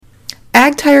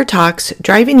Ag Tire Talks,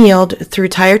 Driving Yield Through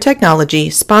Tire Technology,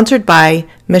 sponsored by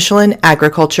Michelin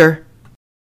Agriculture.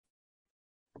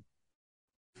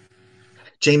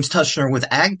 James Tushner with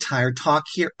Ag Tire Talk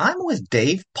here. I'm with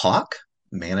Dave Pock,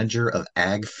 Manager of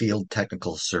Ag Field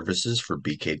Technical Services for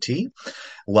BKT.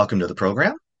 Welcome to the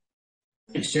program.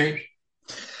 Thanks, James.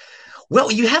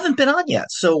 Well, you haven't been on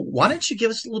yet, so why don't you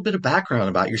give us a little bit of background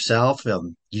about yourself,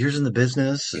 years in the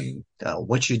business, and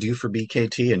what you do for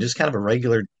BKT, and just kind of a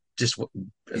regular,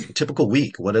 a typical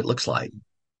week, what it looks like.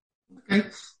 Okay.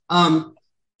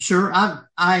 Sure. I've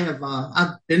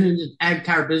been in the ag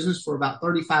tire business for about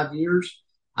 35 years.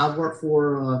 I've worked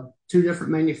for two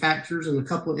different manufacturers and a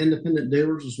couple of independent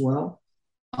dealers as well.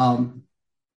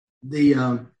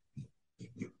 The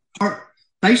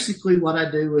Basically what I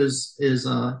do is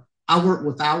I work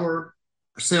with our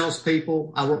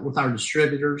salespeople. I work with our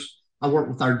distributors. I work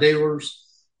with our dealers.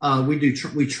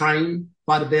 We train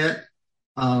quite a bit.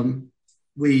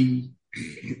 We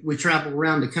travel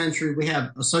around the country. We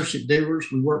have associate dealers.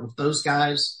 We work with those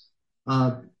guys.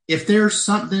 If there's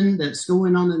something that's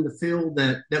going on in the field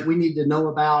that we need to know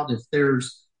about, if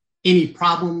there's any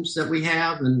problems that we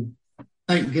have, and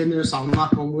thank goodness, I'll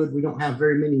knock on wood, we don't have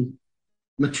very many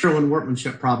material and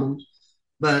workmanship problems.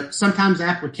 But sometimes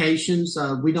applications,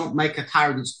 we don't make a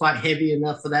tire that's quite heavy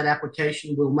enough for that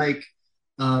application.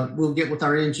 We'll get with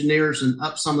our engineers and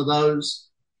up some of those.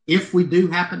 If we do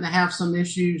happen to have some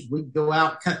issues, we go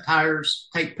out, cut tires,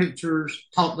 take pictures,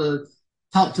 talk to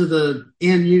the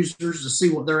end users to see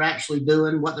what they're actually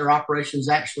doing, what their operations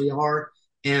actually are,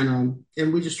 and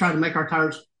we just try to make our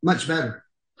tires much better.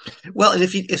 Well, and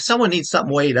if someone needs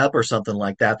something weighed up or something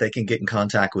like that, they can get in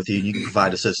contact with you, and you can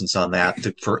provide assistance on that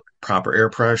for proper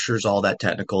air pressures, all that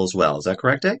technical as well. Is that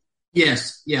correct, Dave?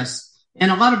 Yes.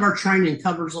 And a lot of our training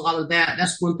covers a lot of that.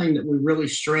 That's one thing that we really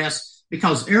stress,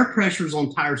 because air pressures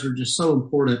on tires are just so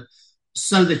important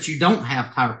so that you don't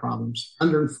have tire problems.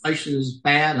 Underinflation is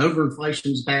bad. Overinflation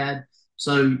is bad.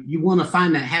 So you want to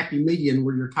find that happy median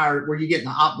where you get the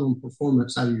optimum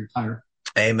performance out of your tire.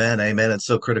 Amen. It's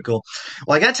so critical.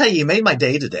 Well, I got to tell you, you made my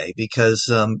day today because,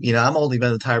 I'm only been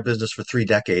in the tire business for 3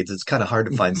 decades. It's kind of hard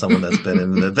to find someone that's been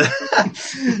in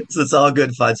the, so it's all good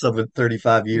to find someone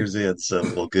 35 years in. So,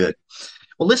 well, good.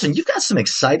 Well, listen, you've got some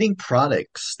exciting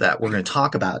products that we're going to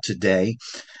talk about today.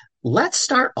 Let's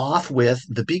start off with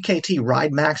the BKT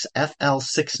RideMax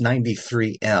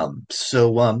FL693M.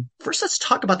 So, first let's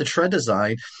talk about the tread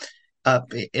design.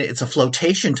 It's a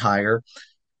flotation tire.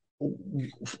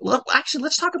 Well, actually,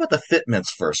 let's talk about the fitments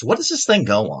first. What does this thing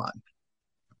go on?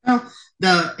 Well,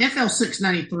 the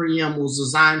FL693M was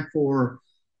designed for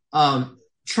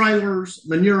trailers,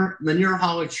 manure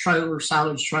haulage trailers,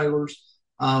 silage trailers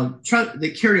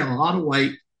that carry a lot of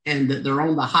weight, and that they're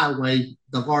on the highway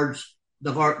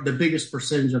the biggest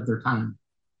percentage of their time.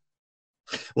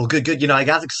 Well, good. I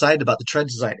got excited about the tread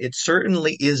design. It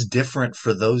certainly is different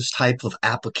for those type of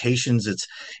applications.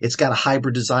 It's got a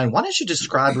hybrid design. Why don't you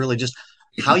describe really just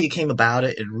how you came about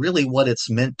it and really what it's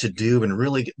meant to do, and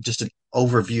really just an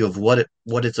overview of what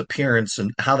its appearance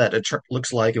and how that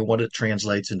looks like and what it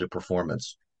translates into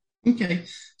performance. Okay,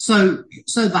 so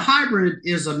the hybrid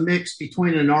is a mix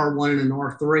between an R1 and an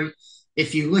R3.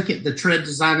 If you look at the tread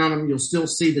design on them, you'll still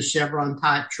see the chevron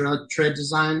type tread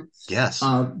design. Yes.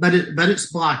 But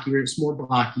it's blockier. It's more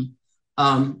blocky.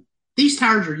 These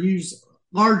tires are used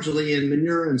largely in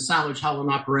manure and silage hauling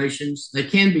operations. They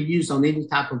can be used on any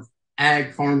type of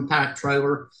ag farm type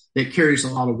trailer that carries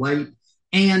a lot of weight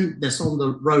and that's on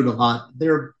the road a lot.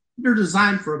 They're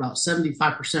designed for about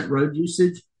 75% road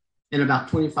usage and about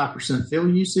 25%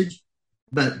 field usage.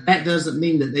 But that doesn't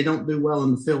mean that they don't do well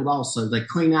in the field also. They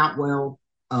clean out well.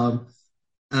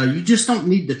 You just don't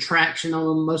need the traction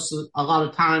on them a lot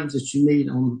of times that you need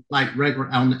on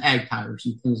on the ag tires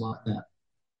and things like that.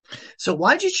 So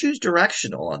why'd you choose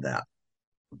directional on that?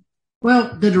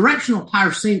 Well, the directional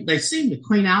tires seem to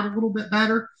clean out a little bit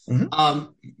better.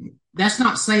 Mm-hmm. That's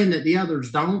not saying that the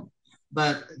others don't,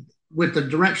 but with the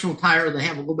directional tire, they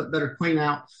have a little bit better clean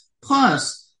out.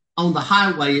 Plus, on the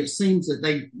highway, it seems that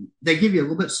they give you a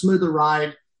little bit smoother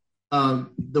ride.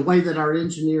 The way that our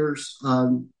engineers,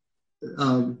 the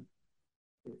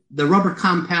rubber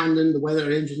compounding, the way that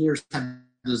our engineers have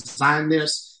designed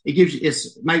this,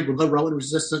 it's made with low rolling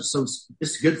resistance, so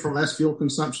it's good for less fuel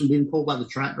consumption being pulled by the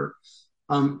tractor.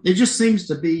 It just seems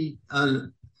to be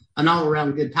an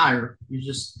all-around good tire. You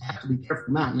just have to be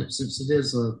careful mounting it, since it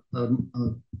is a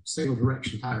single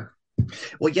direction tire.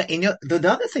 Well, yeah,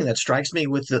 the other thing that strikes me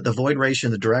with the void ratio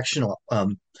and the directional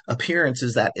appearance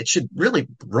is that it should really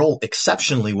roll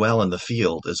exceptionally well in the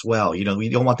field as well. We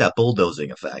don't want that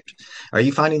bulldozing effect. Are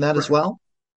you finding that as well?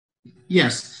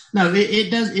 Yes. No, it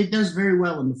does. It does very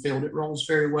well in the field. It rolls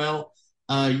very well.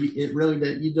 It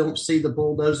really you don't see the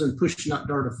bulldozing pushing up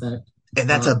dirt effect. And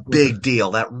that's a With big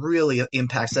deal. That really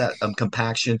impacts that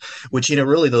compaction, which,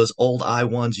 really those old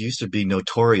I-1s used to be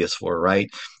notorious for, right?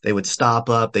 They would stop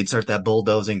up, they'd start that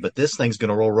bulldozing, but this thing's going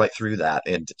to roll right through that.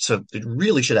 And so it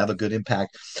really should have a good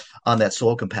impact on that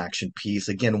soil compaction piece.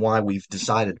 Again, why we've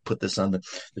decided to put this on the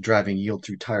Driving Yield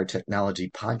Through Tire Technology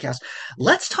podcast.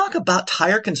 Let's talk about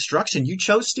tire construction. You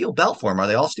chose steel belt for them. Are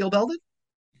they all steel belted?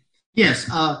 Yes.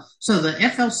 So the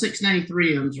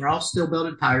FL693Ms are all steel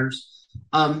belted tires.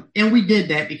 And we did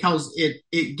that because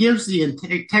it gives the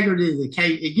integrity of the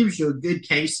case. It gives you a good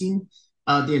casing.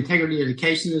 The integrity of the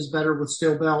casing is better with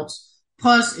steel belts.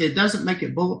 Plus, it doesn't make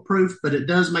it bulletproof, but it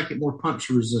does make it more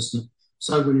puncture resistant.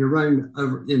 So when you're running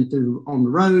on the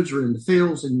roads or in the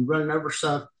fields and you're running over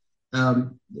stuff,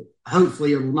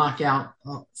 hopefully it will knock out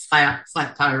flat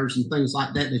tires and things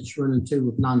like that you run into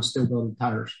with non-steel belted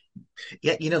tires.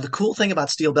 Yeah, the cool thing about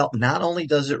steel belt, not only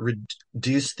does it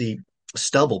reduce the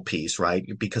stubble piece, right?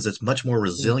 Because it's much more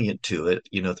resilient to it,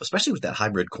 especially with that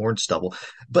hybrid corn stubble,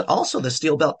 but also the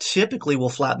steel belt typically will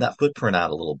flatten that footprint out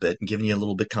a little bit and giving you a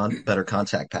little bit better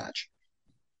contact patch.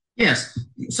 Yes.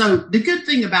 So the good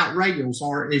thing about radials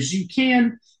is you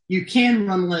can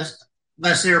run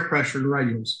less air pressure in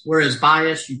radials, whereas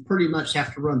bias you pretty much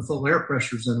have to run full air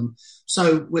pressures in them.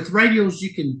 So with radials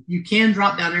you can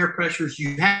drop down air pressures.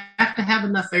 You have to have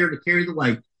enough air to carry the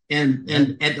weight and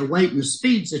at the weight and the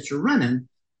speeds that you're running.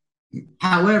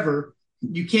 However,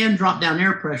 you can drop down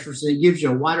air pressures. It gives you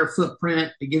a wider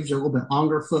footprint. It gives you a little bit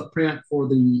longer footprint for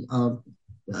the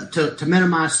to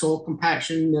minimize soil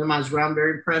compaction, minimize ground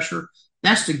bearing pressure.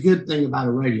 That's the good thing about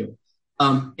a radial.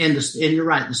 And you're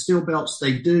right, the steel belts,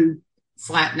 they do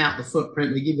flatten out the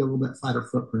footprint. They give you a little bit flatter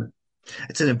footprint.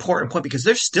 It's an important point because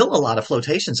there's still a lot of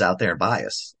flotations out there in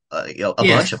bias,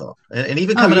 bunch of them, and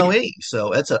even coming OE.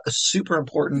 So that's a super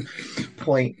important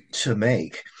point to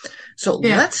make. So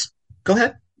let's go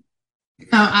ahead.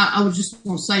 I was just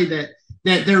going to say that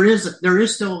there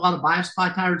is still a lot of bias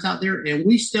ply tires out there, and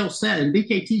we still sell, and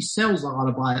BKT sells a lot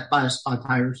of bias ply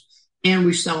tires, and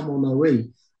we sell them on OE.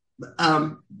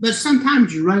 But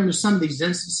sometimes you run into some of these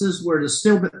instances where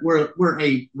where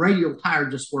a radial tire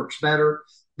just works better.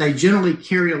 They generally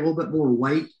carry a little bit more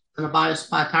weight than a bias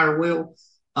ply tire will.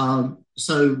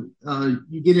 So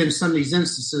you get into some of these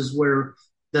instances where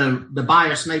the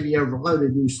bias may be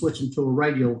overloaded, and you switch them to a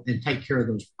radial and take care of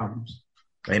those problems.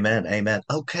 Amen. Amen.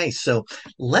 Okay. So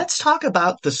let's talk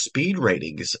about the speed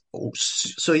ratings.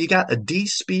 So you got a D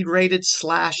speed rated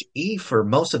 /E for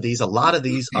most of these. A lot of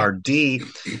these are D.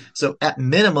 So at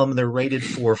minimum, they're rated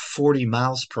for 40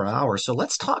 miles per hour. So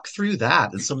let's talk through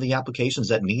that and some of the applications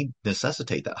that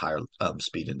necessitate that higher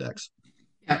speed index.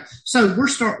 Yeah. So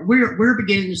we're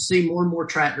beginning to see more and more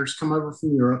tractors come over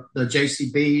from Europe, the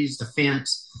JCBs, the Fendt,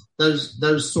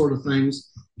 those sort of things.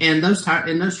 And those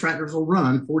tractors will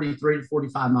run 43 to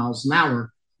 45 miles an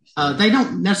hour. They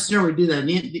don't necessarily do that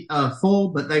in full,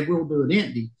 but they will do it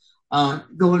empty,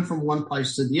 going from one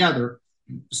place to the other.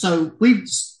 So we've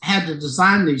had to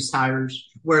design these tires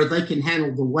where they can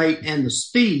handle the weight and the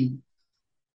speed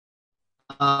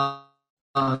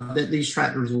that these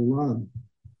tractors will run.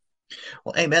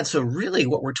 Well, amen. So really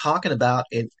what we're talking about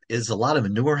is a lot of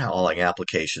manure hauling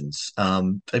applications.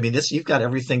 You've got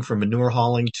everything from manure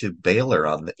hauling to baler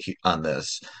on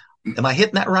this. Am I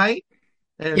hitting that right?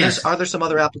 And yes. Are there some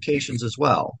other applications as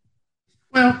well?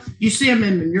 Well, you see them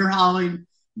in manure hauling.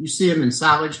 You see them in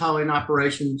silage hauling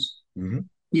operations. Mm-hmm.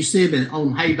 You see them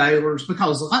on hay balers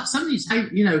because some of these hay,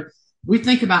 we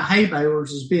think about hay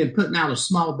balers as putting out a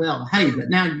small bale of hay, but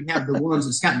now you have the ones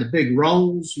that's got the big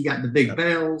rolls, you got the big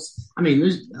bales.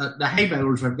 The hay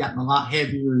balers have gotten a lot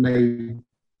heavier and they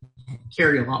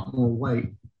carry a lot more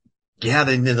weight. Yeah,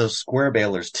 they need those square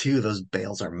balers too. Those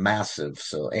bales are massive.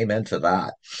 So amen to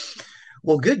that.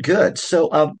 Well, good.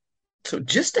 So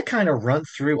just to kind of run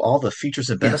through all the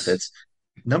features and benefits,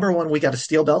 yes. Number one, we got a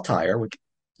steel belt tire.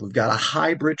 We've got a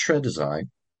hybrid tread design,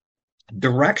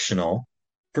 directional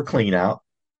for clean out.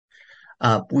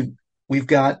 We've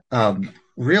got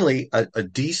really a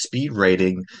D speed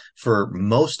rating for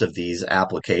most of these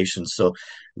applications. So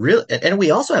really, and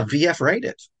we also have VF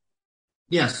rated.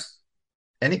 Yes.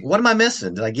 And what am I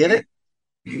missing? Did I get it?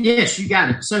 Yes, you got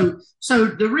it. So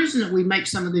the reason that we make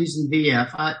some of these in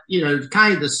VF,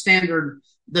 kind of the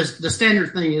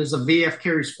standard thing is a VF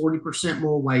carries 40%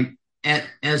 more weight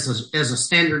as a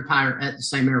standard tire at the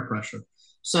same air pressure.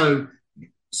 So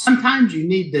sometimes you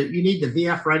need the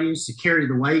VF ratings to carry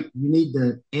the weight.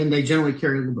 And they generally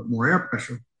carry a little bit more air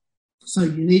pressure. So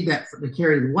you need that to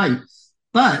carry the weight.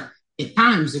 But at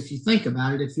times, if you think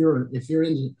about it, if you're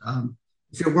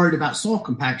worried about soil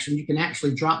compaction, you can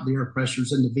actually drop the air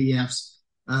pressures in the VFs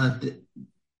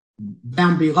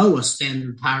down below a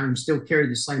standard tire and still carry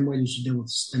the same weight as you do with a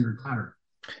standard tire.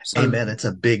 So, Amen. It's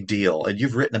a big deal. And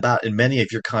you've written about in many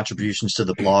of your contributions to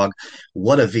the blog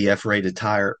what a VF rated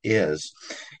tire is.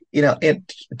 And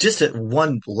just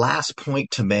one last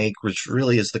point to make, which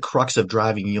really is the crux of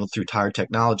driving yield through tire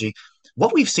technology.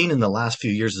 What we've seen in the last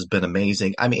few years has been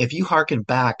amazing. I mean, if you harken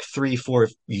back 3-4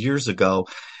 years ago,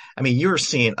 I mean, you're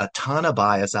seeing a ton of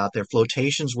bias out there.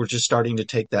 Flotations were just starting to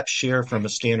take that share from a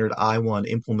standard I1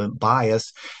 implement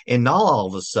bias. And now all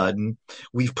of a sudden,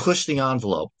 we've pushed the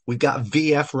envelope. We've got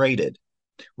VF rated.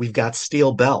 We've got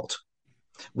steel belt.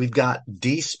 We've got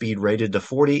D speed rated to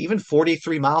 40, even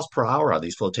 43 miles per hour on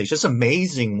these flotations. It's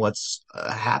amazing what's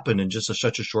happened in just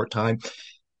such a short time.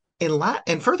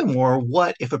 And furthermore,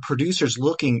 what if a producer's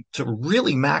looking to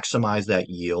really maximize that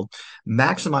yield,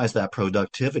 maximize that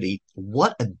productivity,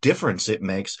 what a difference it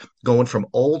makes going from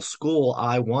old school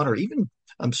I1 or even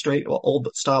straight old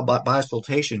style bias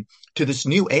flotation to this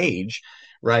new age,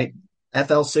 right?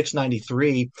 FL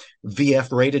 693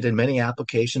 VF rated in many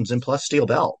applications and plus steel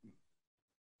belt.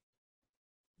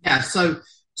 Yeah, so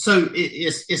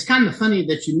it's kind of funny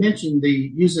that you mentioned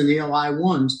using the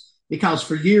LI1s, because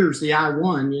for years the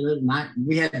I1,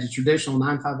 we had the traditional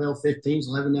 95L15s,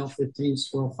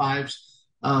 11L15s, 12.5s.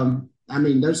 I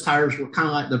mean, those tires were kind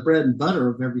of like the bread and butter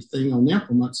of everything on the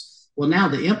implements. Well, now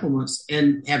the implements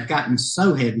have gotten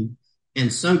so heavy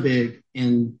and so big,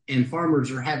 and farmers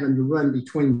are having to run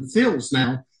between the fields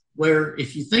now, where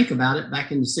if you think about it,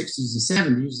 back in the 60s and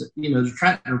 70s, the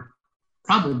tractor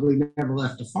probably never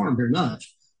left a farm very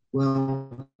much.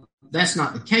 Well, that's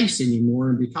not the case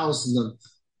anymore. And because of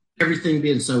everything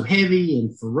being so heavy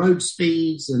and for road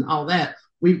speeds and all that,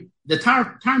 the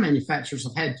tire manufacturers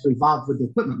have had to evolve with the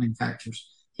equipment manufacturers.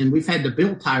 And we've had to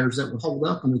build tires that will hold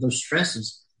up under those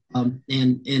stresses and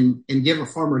give a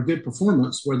farmer good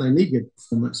performance where they need good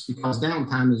performance, because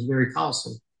downtime is very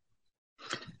costly.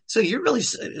 So you're really,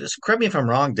 correct me if I'm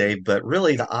wrong, Dave, but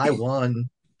really the I1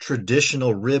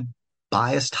 traditional rib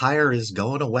bias tire is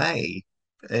going away,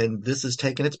 and this is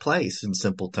taking its place in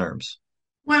simple terms.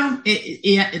 Well,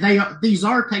 these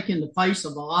are taking the place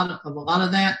of a lot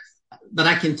of that, but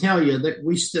I can tell you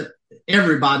that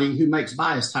everybody who makes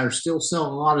bias tires still sell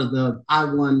a lot of the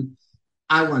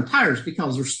I1 tires,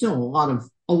 because there's still a lot of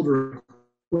older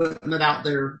equipment out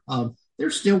there.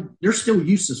 There's still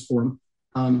uses for them.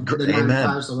 The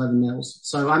 95s, 11Ls.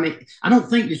 So, I mean, I don't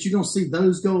think that you're going to see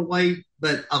those go away,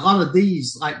 but a lot of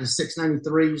these, like the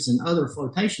 693s and other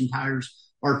flotation tires,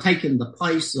 are taking the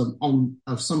place of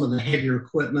some of the heavier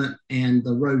equipment and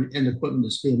the road and equipment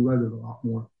that's being roaded a lot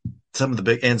more. Some of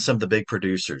the big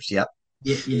producers. Yep.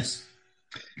 Yes.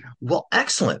 Well,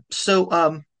 excellent.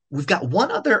 So, we've got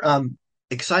one other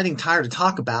exciting tire to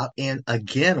talk about. And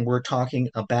again, we're talking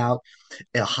about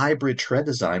a hybrid tread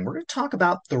design. We're going to talk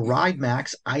about the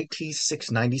RideMax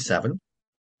IT697.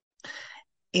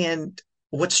 And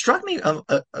what struck me,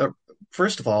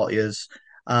 first of all, is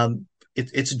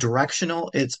it's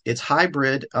directional, it's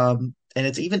hybrid, and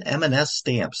it's even M&S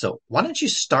stamped. So why don't you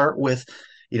start with,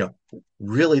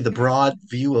 really the broad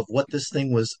view of what this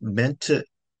thing was meant to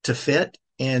fit,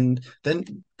 and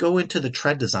then go into the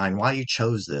tread design, why you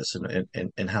chose this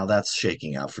and how that's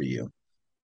shaking out for you.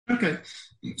 Okay.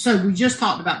 So we just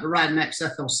talked about the RideMax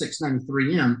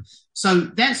FL693M. So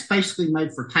that's basically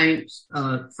made for tanks,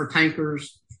 for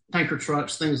tankers, tanker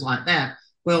trucks, things like that.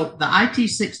 Well, the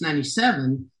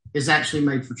IT697 is actually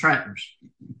made for tractors.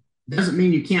 Doesn't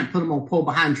mean you can't put them on pull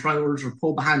behind trailers or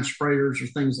pull behind sprayers or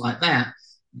things like that,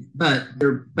 but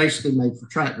they're basically made for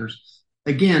tractors.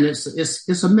 Again,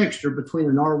 it's a mixture between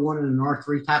an R1 and an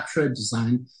R3 type tread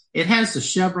design. It has the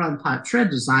chevron type tread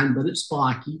design, but it's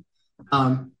blocky.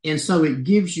 And so it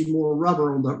gives you more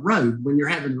rubber on the road when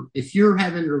if you're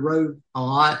having to road a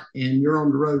lot and you're on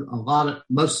the road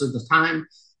most of the time,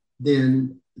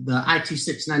 then the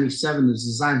IT697 is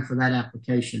designed for that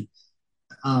application.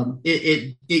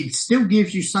 It still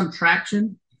gives you some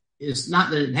traction. It's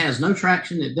not that it has no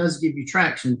traction. It does give you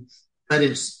traction, but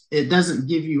it doesn't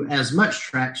give you as much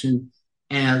traction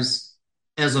as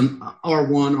an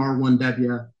R1,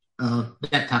 R1W,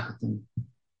 that type of thing.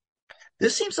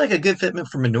 This seems like a good fitment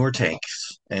for manure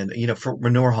tanks and, for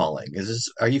manure hauling.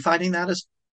 Are you finding that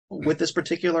with this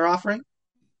particular offering?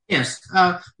 Yes.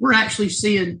 We're actually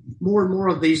seeing more and more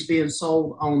of these being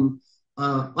sold on,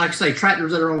 like I say,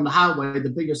 tractors that are on the highway, the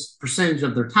biggest percentage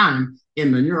of their time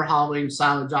in manure hauling,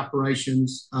 silage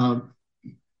operations,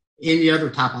 any other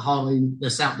type of hauling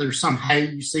that's out there. Some hay,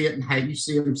 you see it in hay. You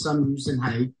see them some using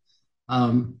hay,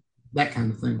 that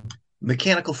kind of thing.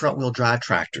 mechanical front wheel drive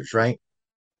tractors, right?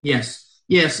 Yes,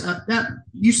 yes. That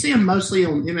you see them mostly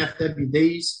on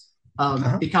MFWDs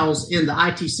Uh-huh. because in the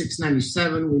IT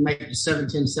 697 we make the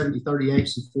 710,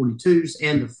 7038s, and 42s,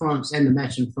 and the fronts and the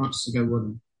matching fronts to go with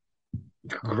them.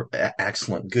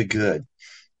 Excellent. Good, good.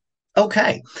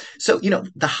 Okay. So,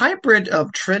 the hybrid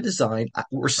tread design,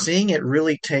 we're seeing it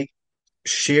really take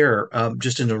share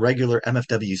just in the regular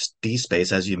MFWD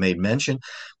space, as you made mention.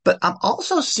 But I'm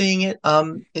also seeing it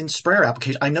in sprayer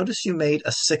application. I noticed you made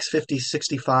a 650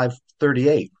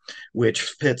 6538, which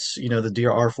fits, the Deere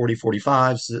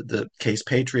R4045s, the Case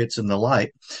Patriots, and the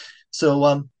like.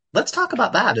 So let's talk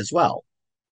about that as well.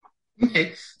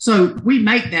 Okay, so we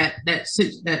make that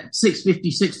 650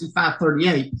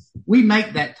 6538. We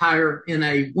make that tire in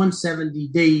a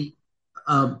 170D.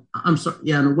 I'm sorry,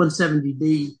 yeah, in a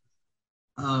 170D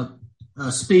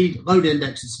speed load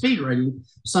index and speed rating.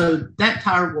 So that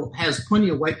tire has plenty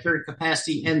of weight carry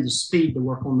capacity and the speed to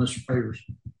work on those sprayers.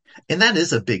 And that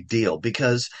is a big deal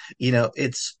because,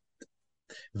 it's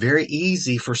very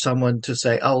easy for someone to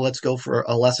say, oh, let's go for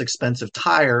a less expensive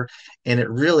tire. And it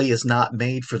really is not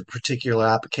made for the particular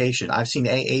application. I've seen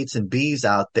A8s and Bs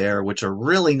out there, which are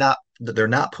really not, they're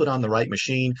not put on the right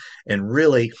machine. And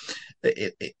really,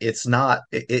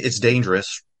 it's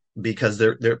dangerous because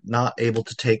they're not able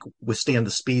to withstand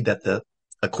the speed that the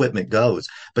equipment goes.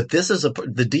 But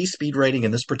the D speed rating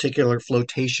in this particular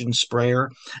flotation sprayer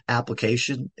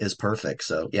application is perfect.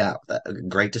 So yeah,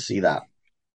 great to see that.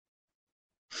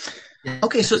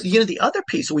 Okay, so Yes. the other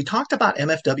piece, we talked about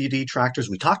MFWD tractors,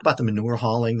 we talked about the manure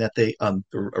hauling that they are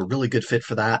a really good fit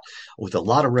for that with a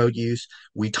lot of road use.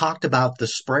 We talked about the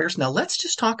sprayers. Now let's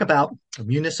just talk about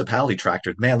municipality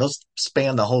tractors. Man, those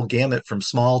span the whole gamut from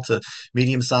small to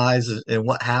medium size and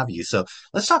what have you. So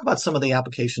let's talk about some of the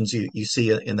applications you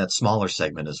see in that smaller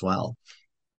segment as well.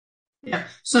 Yeah.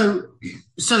 So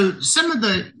some of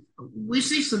the we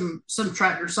see some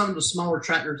tractors, some of the smaller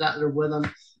tractors out there with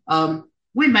them.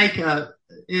 We make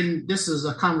and this is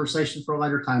a conversation for a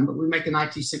later time, but we make an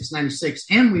IT 696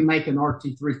 and we make an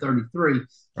RT 333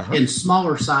 Uh-huh. in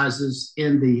smaller sizes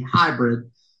in the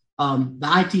hybrid. The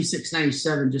IT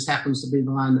 697 just happens to be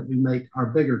the line that we make our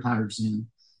bigger tires in.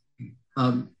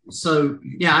 So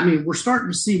yeah, I mean, we're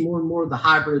starting to see more and more of the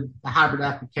hybrid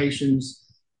applications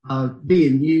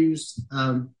being used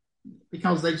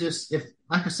because they just, if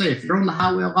like I say, if you're on the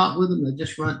highway a lot with them, they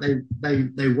just run.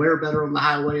 They wear better on the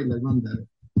highway and they run better.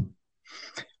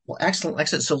 Well, excellent,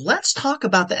 excellent. So let's talk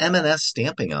about the M&S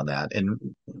stamping on that and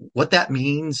what that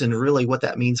means and really what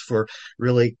that means for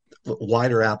really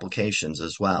wider applications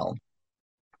as well.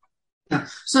 Yeah.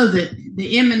 So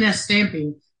the M&S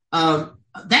stamping,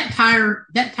 that tire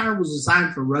was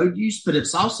designed for road use, but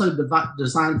it's also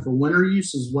designed for winter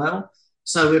use as well.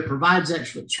 So it provides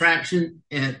extra traction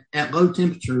at low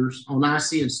temperatures on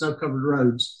icy and snow covered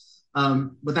roads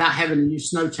without having to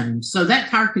use snow chains. So that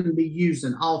tire can be used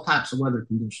in all types of weather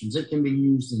conditions. It can be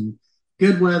used in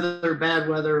good weather, bad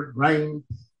weather, rain.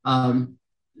 The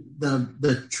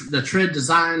tread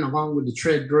design along with the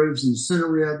tread grooves and the center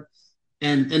rib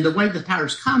and the way the tire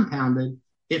is compounded,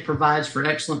 it provides for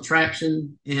excellent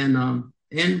traction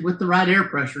and with the right air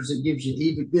pressures, it gives you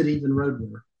even road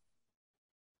wear.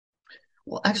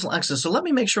 Well, excellent, excellent. So let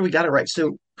me make sure we got it right.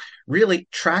 So really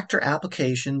tractor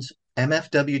applications,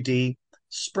 MFWD,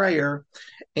 sprayer,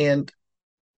 and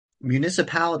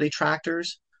municipality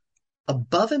tractors.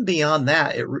 Above and beyond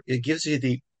that, it gives you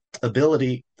the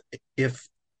ability, if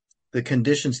the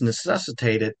conditions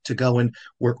necessitate it, to go and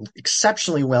work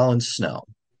exceptionally well in snow.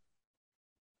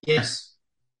 Yes.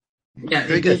 Yeah,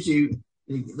 Very it good. gives you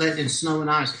let in snow and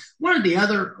ice. One of the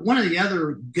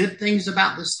other good things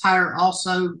about this tire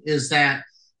also is that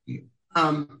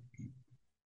um,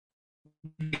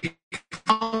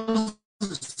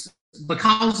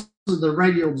 because of the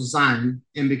radial design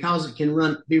and because it can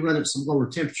be run at some lower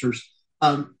temperatures,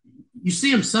 you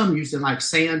see them some used in like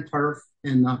sand, turf,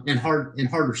 and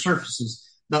harder surfaces,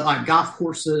 but like golf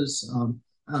courses,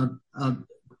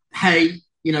 hay,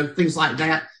 things like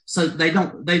that. So they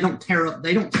don't tear up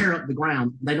the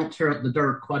ground. They don't tear up the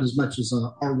dirt quite as much as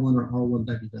a R1 or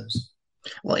R1W does.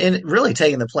 Well, and really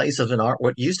taking the place of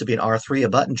what used to be an R3, a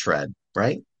button tread,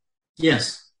 right?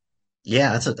 Yes.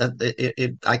 Yeah,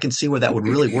 I can see where that would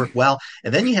really work well.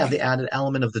 And then you have the added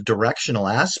element of the directional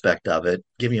aspect of it,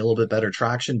 giving you a little bit better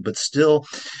traction, but still,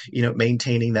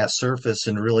 maintaining that surface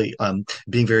and really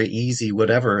being very easy,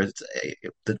 whatever it's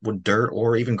with dirt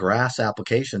or even grass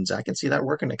applications. I can see that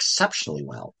working exceptionally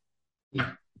well.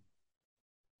 Yeah.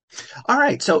 All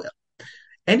right. So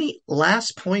any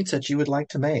last points that you would like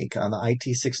to make on the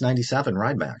IT 697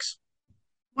 Ride Max?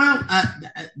 Well,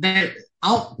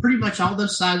 pretty much all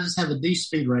those sizes have a D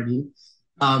speed rating,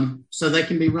 so they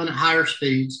can be run at higher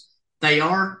speeds. They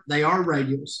are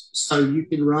radials, so you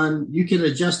can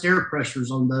adjust air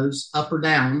pressures on those up or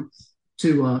down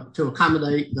to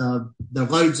accommodate the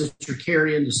loads that you're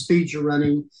carrying, the speeds you're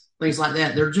running, things like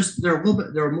that.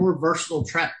 They're a more versatile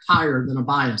track tire than a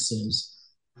bias is.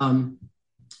 Um,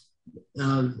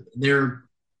 they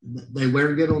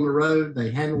wear good on the road.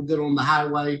 They handle good on the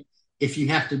highway. If you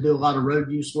have to do a lot of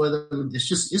road use with them,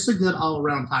 it's a good all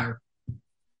around tire.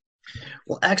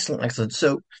 Well, excellent, excellent.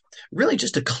 So, really,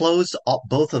 just to close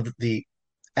both of the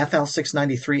FL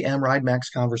 693M Ride Max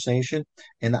conversation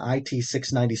and the IT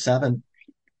 697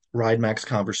 Ride Max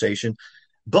conversation,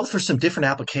 both for some different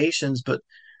applications, but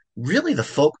really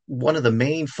one of the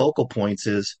main focal points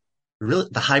is really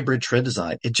the hybrid tread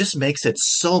design. It just makes it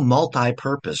so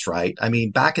multi-purpose, right? I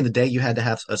mean, back in the day, you had to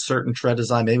have a certain tread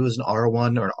design. Maybe it was an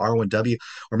R1 or an R1W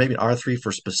or maybe an R3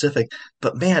 for specific.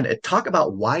 But man, talk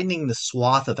about widening the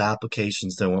swath of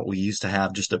applications than what we used to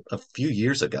have just a few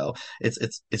years ago.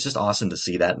 It's just awesome to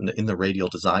see that in the radial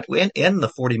design and the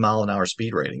 40-mile-an-hour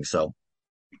speed rating. So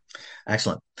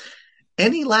excellent.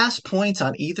 Any last points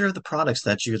on either of the products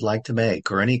that you'd like to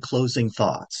make or any closing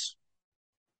thoughts?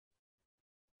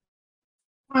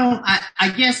 Well, I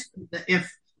guess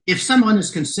if someone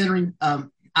is considering a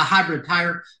hybrid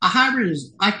tire, a hybrid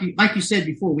is like you said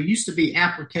before. We used to be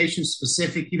application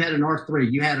specific. You had an R3,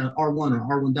 you had an R1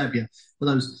 or R1W for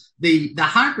those. The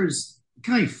hybrids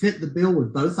kind of fit the bill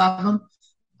with both of them.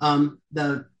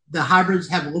 The hybrids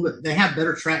have a little bit. They have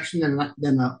better traction than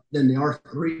the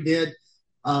R3 did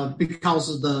because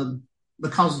of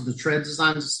the tread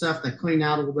designs and stuff. They clean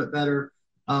out a little bit better.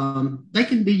 They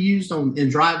can be used in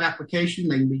drive application.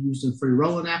 They can be used in free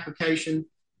rolling application.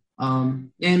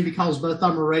 And because both of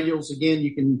them are radials, again,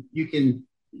 you can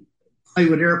play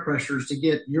with air pressures to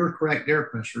get your correct air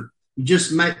pressure. You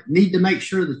just need to make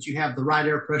sure that you have the right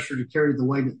air pressure to carry the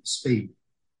weight at the speed.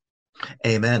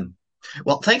 Amen.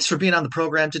 Well, thanks for being on the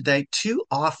program today. Two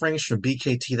offerings from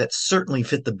BKT that certainly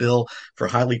fit the bill for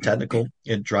highly technical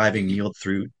and driving yield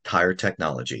through tire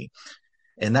technology.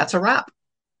 And that's a wrap.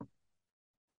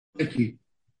 Thank you.